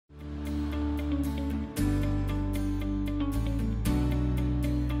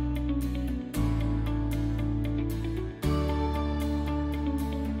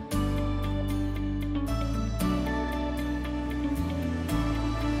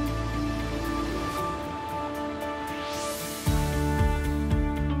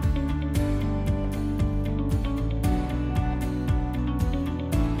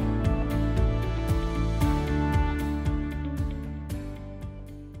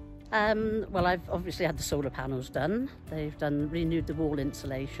Well, I've obviously had the solar panels done. They've renewed the wall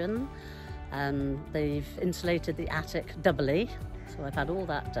insulation, and they've insulated the attic doubly. So I've had all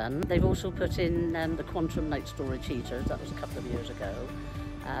that done. They've also put in the quantum light storage heaters. That was a couple of years ago.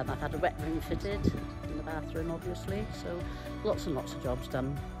 I've had a wet room fitted in the bathroom, obviously. So lots and lots of jobs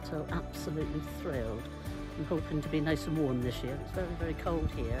done. So absolutely thrilled. I'm hoping to be nice and warm this year. It's very, very cold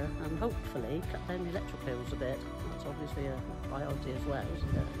here, and hopefully cut down the electric bills a bit. That's obviously a priority as well, isn't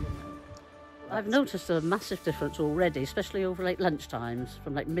it? You know. I've noticed a massive difference already, especially over like lunchtimes,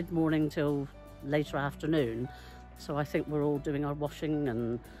 from like mid-morning till later afternoon. So I think we're all doing our washing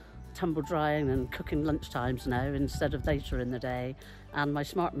and tumble drying and cooking lunchtimes now instead of later in the day. And my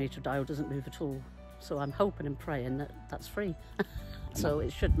smart meter dial doesn't move at all. So I'm hoping and praying that that's free. So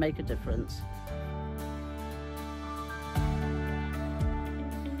it should make a difference.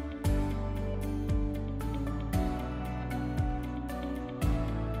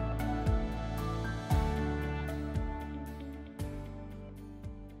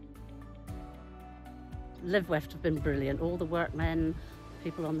 LiveWest have been brilliant. All the workmen,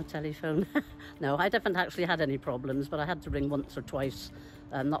 people on the telephone. No, I haven't actually had any problems, but I had to ring once or twice,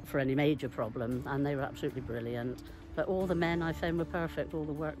 not for any major problem, and they were absolutely brilliant. But all the men I found were perfect. All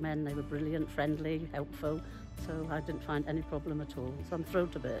the workmen, they were brilliant, friendly, helpful. So I didn't find any problem at all. So I'm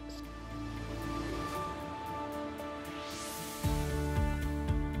thrilled to bits.